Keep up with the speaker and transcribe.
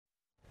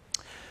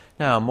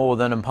Now, more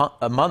than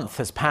a month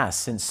has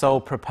passed since Seoul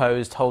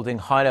proposed holding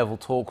high-level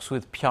talks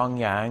with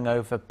Pyongyang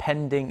over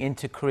pending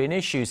inter-Korean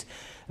issues.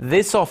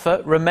 This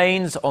offer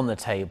remains on the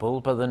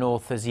table, but the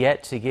North has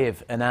yet to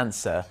give an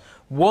answer.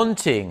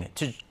 Wanting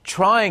to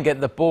try and get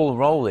the ball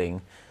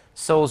rolling,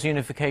 Seoul's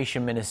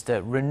Unification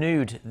Minister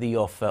renewed the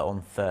offer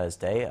on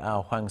Thursday.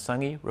 Our Hwang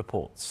Sung-hee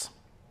reports.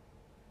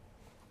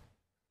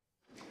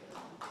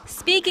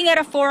 Speaking at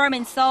a forum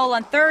in Seoul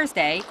on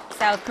Thursday,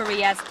 South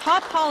Korea's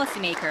top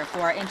policymaker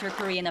for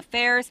inter-Korean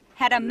affairs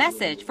had a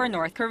message for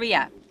North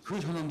Korea.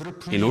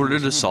 In order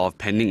to solve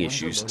pending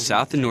issues,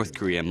 South and North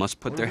Korea must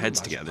put their heads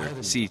together,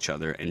 see each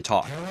other, and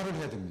talk.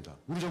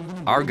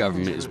 Our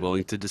government is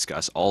willing to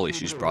discuss all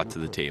issues brought to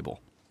the table.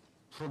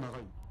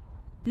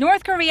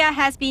 North Korea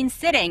has been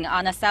sitting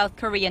on a South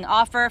Korean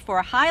offer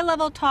for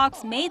high-level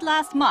talks made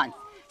last month,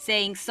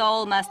 saying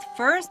Seoul must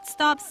first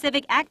stop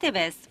civic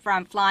activists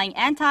from flying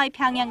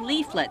anti-Pyongyang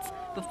leaflets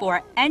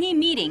before any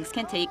meetings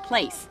can take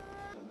place.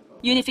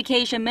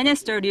 Unification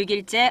Minister Ryu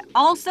Gil-jae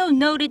also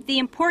noted the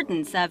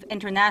importance of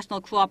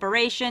international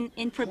cooperation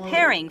in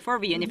preparing for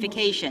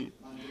reunification.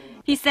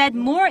 He said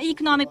more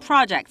economic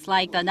projects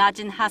like the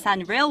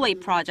Najin-Hasan Railway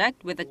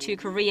project with the two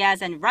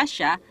Koreas and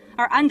Russia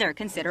are under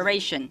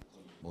consideration.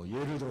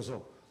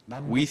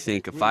 We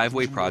think a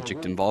five-way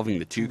project involving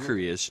the two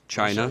Koreas,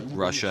 China,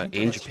 Russia,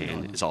 and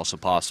Japan is also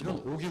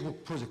possible.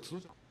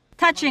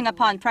 Touching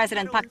upon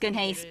President Park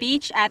Geun-hye's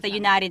speech at the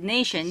United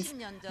Nations,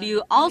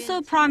 Ryu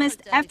also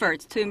promised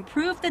efforts to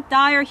improve the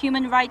dire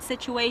human rights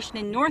situation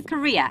in North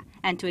Korea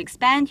and to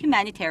expand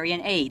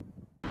humanitarian aid.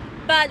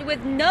 But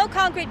with no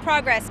concrete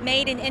progress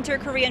made in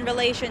inter-Korean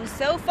relations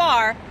so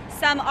far,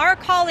 some are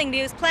calling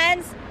Ryu's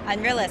plans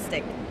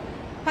unrealistic.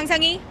 Hwang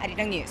Sung-hee,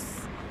 Arirang News.